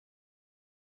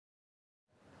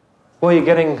Well, you're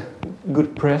getting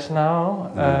good press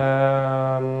now.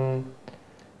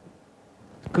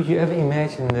 Could you ever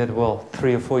imagine that, well,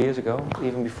 3 or 4 years ago,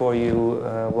 even before you,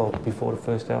 well, before the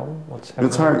first album, what's happening?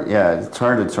 It's hard, yeah, it's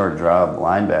hard to sort of draw a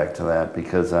line back to that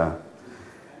because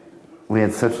we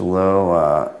had such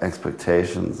low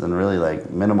expectations and really like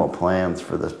minimal plans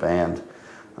for this band.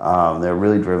 They're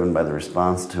really driven by the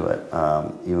response to it,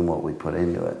 even what we put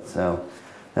into it. So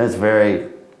that's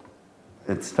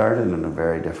it started in a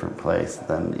very different place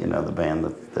than, you know, the band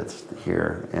that's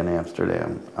here in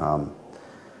Amsterdam.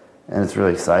 And it's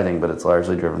really exciting, but it's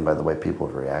largely driven by the way people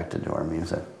have reacted to our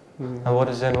music. Mm. And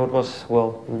what was,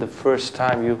 well, the first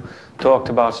time you talked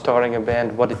about starting a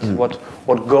band,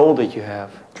 what goal did you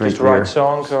have? Drink Just beer. write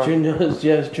songs? Or?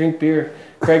 Just drink beer.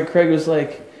 Craig was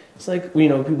like, it's like, you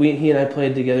know, he and I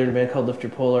played together in a band called Lift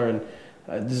Your Polar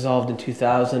and dissolved in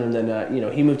 2000, and then, you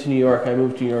know, he moved to New York, I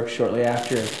moved to New York shortly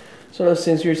after. And so one of those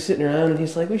things, we were sitting around and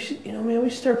he's like, we should, you know, man, we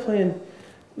should start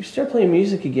playing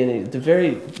music again. At the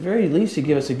very least, to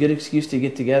give us a good excuse to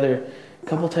get together a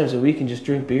couple times a week and just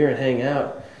drink beer and hang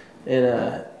out.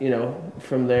 And you know,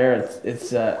 from there,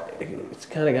 it's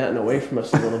kind of gotten away from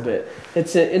us a little bit.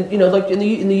 It's you know, like in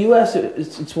the U.S.,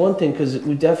 it's one thing because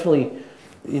we definitely,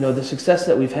 you know, the success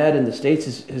that we've had in the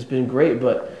States has been great,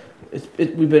 but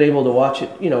we've been able to watch it,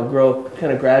 you know, grow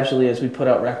kind of gradually as we put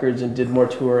out records and did more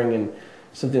touring and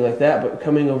something like that. But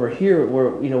coming over here,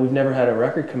 where, you know, we've never had a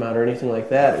record come out or anything like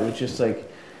that. It was just like,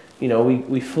 you know,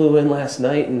 we flew in last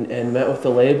night and met with the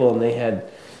label, and they had,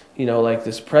 you know, like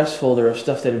this press folder of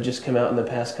stuff that had just come out in the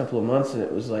past couple of months, and it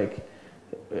was like,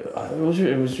 it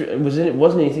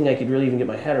wasn't anything I could really even get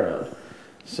my head around.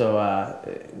 So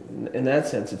in that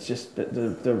sense, it's just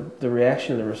the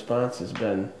reaction, the response has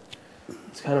been,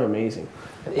 it's kind of amazing.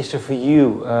 Is there for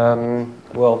you,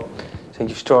 well, since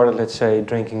you started, let's say,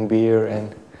 drinking beer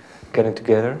and getting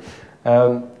together,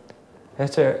 have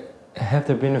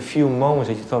there been a few moments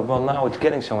that you thought, well, now it's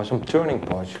getting somewhere, some turning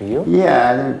points for you?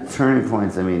 Yeah, there are turning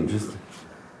points. I mean, just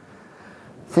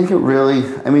I think it really,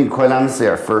 I mean, quite honestly,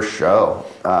 our first show,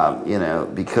 you know,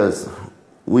 because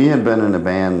we had been in a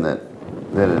band that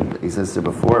had existed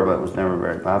before but was never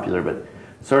very popular, but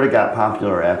sort of got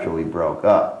popular after we broke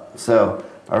up. So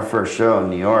our first show in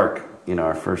New York, you know,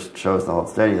 our first show was the Hold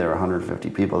Steady. There were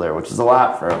 150 people there, which is a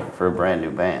lot for a brand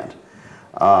new band.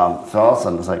 So all of a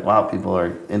sudden it's like, wow, people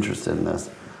are interested in this.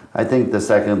 I think the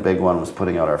second big one was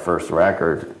putting out our first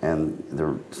record and the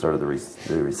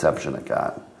reception it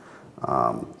got.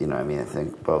 You know, I mean, I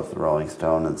think both Rolling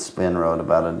Stone and Spin wrote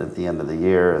about it at the end of the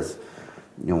year as,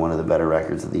 you know, one of the better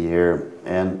records of the year.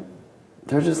 And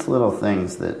they're just little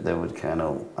things that would kind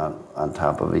of on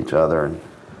top of each other.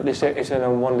 But is there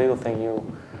one little thing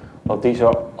you, well, these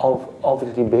are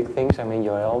obviously big things, I mean,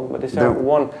 your album, but is there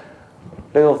one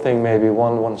little thing, maybe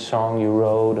one song you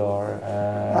wrote, or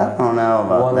I don't know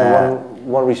about that.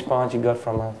 One response you got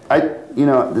from a... I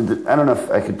don't know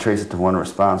if I could trace it to one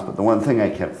response, but the one thing I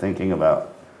kept thinking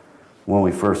about when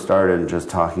we first started and just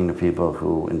talking to people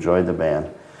who enjoyed the band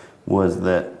was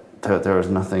that there was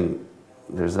nothing,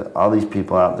 there's all these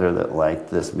people out there that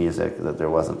liked this music, that there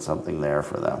wasn't something there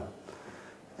for them,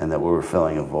 and that we were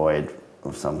filling a void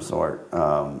of some sort,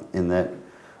 in that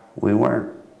we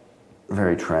weren't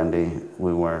very trendy,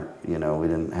 we weren't, you know, we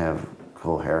didn't have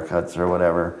cool haircuts or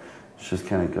whatever. It's just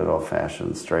kind of good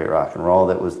old-fashioned straight rock and roll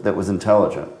that was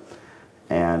intelligent.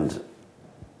 And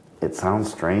it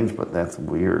sounds strange, but that's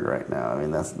weird right now. I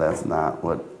mean, that's not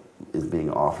what is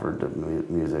being offered to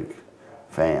music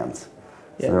fans.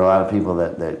 Yeah. So there are a lot of people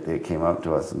that came up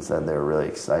to us and said they were really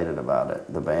excited about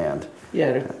it, the band.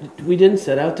 Yeah, we didn't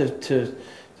set out to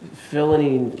fill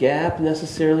any gap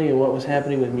necessarily in what was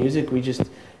happening with music. We just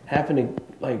happened to,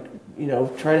 like, you know,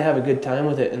 try to have a good time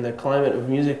with it, and the climate of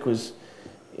music was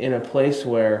in a place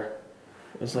where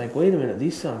it was like, wait a minute,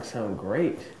 these songs sound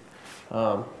great.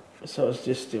 So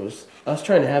it was us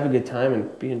trying to have a good time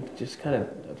and being just kind of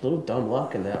a little dumb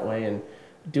luck in that way, and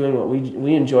doing what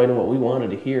we enjoyed and what we wanted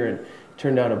to hear, and it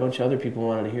turned out a bunch of other people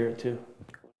wanted to hear it too.